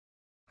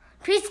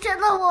Peace to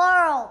the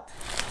world.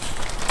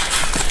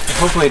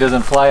 Hopefully it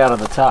doesn't fly out of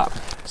the top.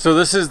 So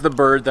this is the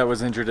bird that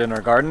was injured in our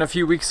garden a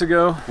few weeks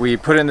ago. We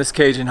put it in this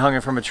cage and hung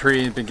it from a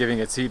tree and been giving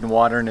it seed and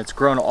water, and it's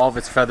grown all of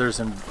its feathers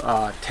and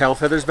tail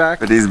feathers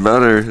back. But he's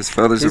better, his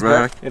feathers are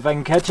back. If I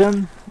can catch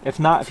him, if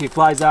not, if he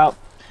flies out,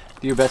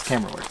 do your best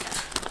camera work.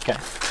 Okay.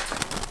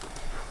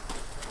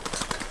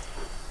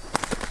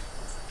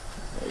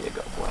 There you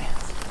go, boy.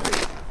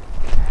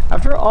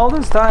 After all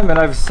this time, and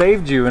I've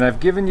saved you, and I've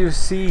given you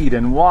seed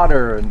and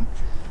water and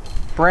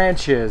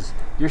branches,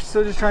 you're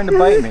still just trying to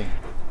bite me.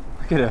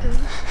 Look at him.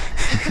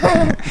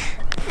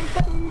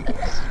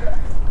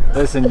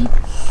 Listen,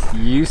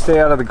 you stay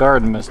out of the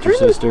garden, Mr.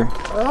 Sister.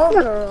 Oh,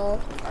 girl.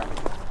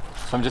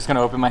 So I'm just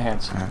gonna open my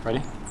hands.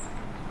 Ready?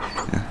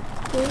 Yeah.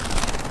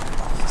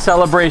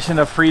 Celebration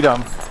of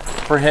freedom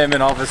for him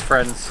and all of his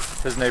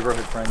friends, his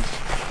neighborhood friends.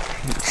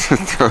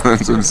 Throw them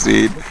some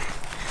seed.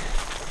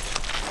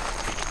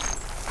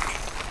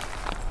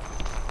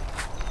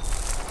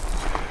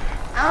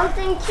 I don't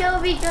think he'll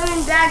be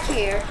coming back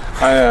here.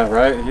 Oh yeah,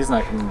 right? He's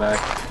not coming back.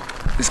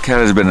 This cat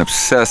has been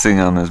obsessing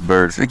on this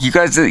bird. Like, you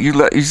guys, you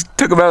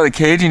took him out of the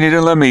cage and you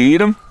didn't let me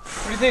eat him?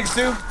 What do you think,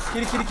 Sue?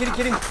 Kitty, kitty, kitty,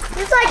 kitty.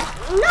 He's like,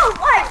 no,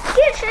 what?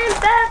 Get him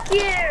back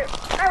here.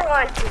 I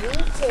want to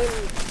eat him.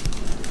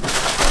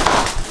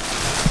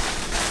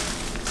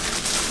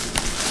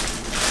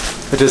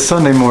 It is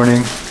Sunday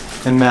morning,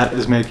 and Matt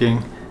is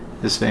making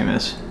his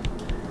famous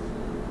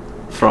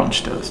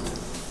French toast.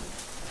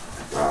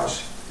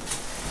 Gosh.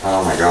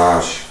 Oh my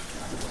gosh.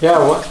 Yeah,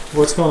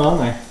 what's going on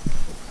there?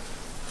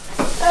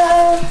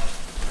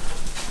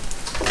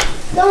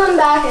 Going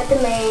back at the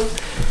main.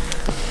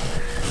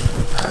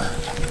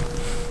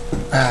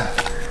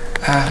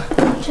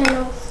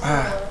 Channel.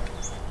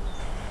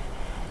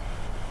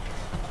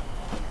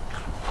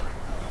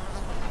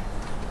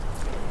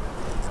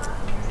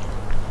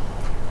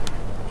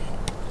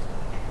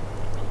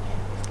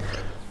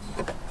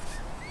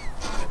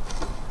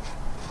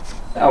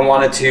 I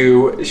wanted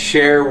to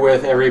share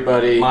with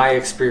everybody my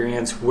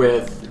experience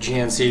with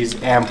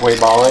GNC's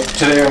Amp-Way-Bolic.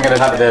 Today I'm going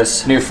to have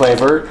this new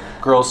flavor,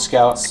 Girl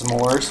Scout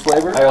S'mores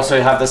flavor. I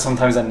also have this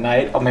sometimes at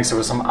night. I'll mix it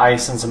with some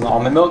ice and some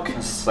almond milk.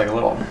 It's like a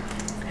little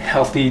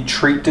healthy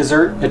treat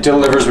dessert. It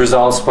delivers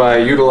results by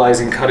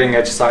utilizing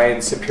cutting-edge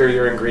science,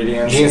 superior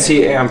ingredients.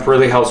 GNC Amp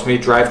really helps me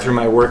drive through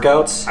my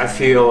workouts. I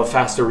feel a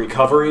faster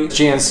recovery.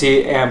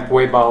 GNC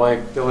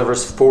Amp-Way-Bolic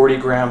delivers 40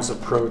 grams of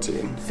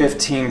protein,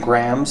 15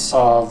 grams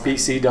of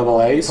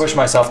BCAAs. Push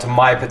myself to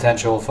my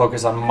potential,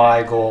 focus on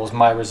my goals,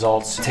 my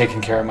results,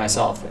 taking care of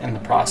myself in the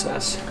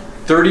process.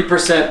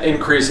 30%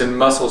 increase in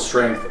muscle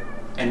strength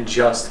in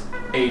just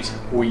 8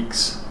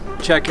 weeks.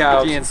 Check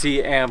out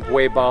GNC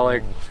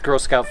Amp-Way-Bolic Girl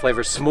Scout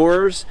flavor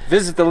s'mores.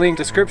 Visit the link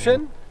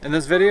description in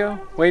this video,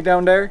 way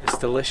down there. It's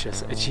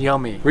delicious, it's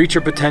yummy. Reach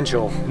your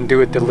potential and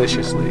do it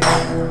deliciously.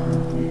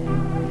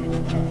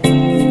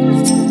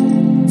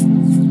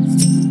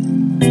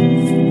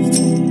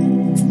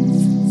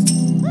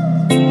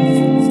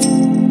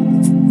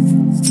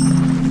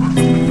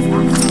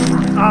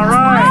 All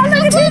right. Oh,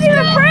 look at this, you're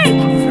a break.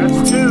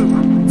 That's 2.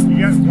 You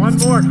got one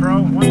more,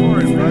 Crow. One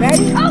more.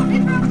 Ready? Oh,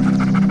 it broke.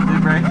 Did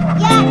it break?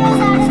 Yeah, it goes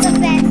out of the fence and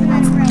then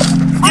breaks.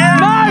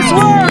 Nice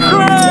work,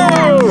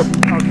 Crow!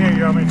 Okay,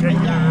 you want me to take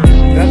it?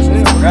 That's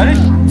it. Ready?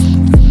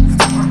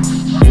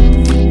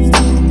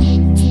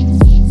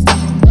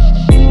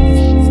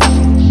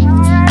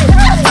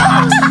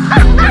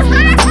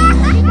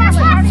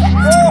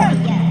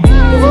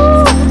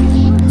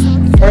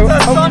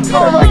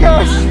 Oh my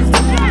gosh!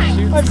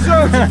 I'm so...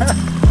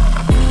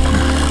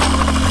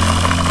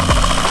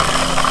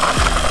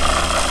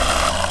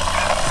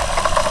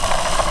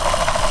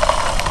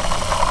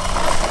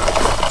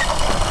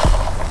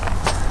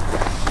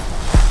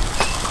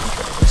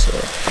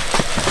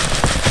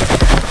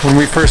 When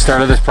we first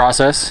started this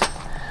process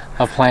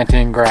of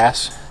planting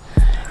grass,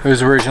 it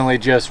was originally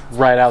just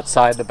right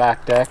outside the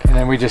back deck, and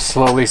then we just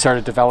slowly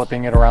started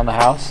developing it around the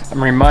house.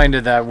 I'm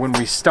reminded that when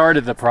we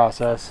started the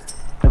process,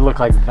 it looked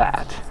like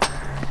that.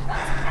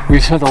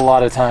 We've spent a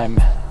lot of time,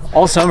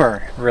 all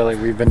summer really,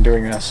 we've been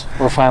doing this.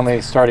 We're finally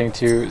starting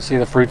to see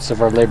the fruits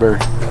of our labor.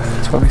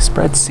 That's why we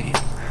spread seed.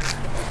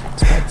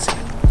 Spread seed.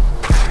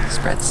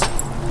 Spread seed.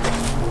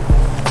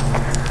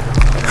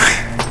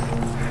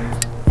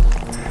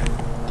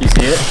 Do you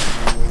see it?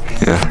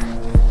 Yeah.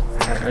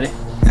 Alright, ready?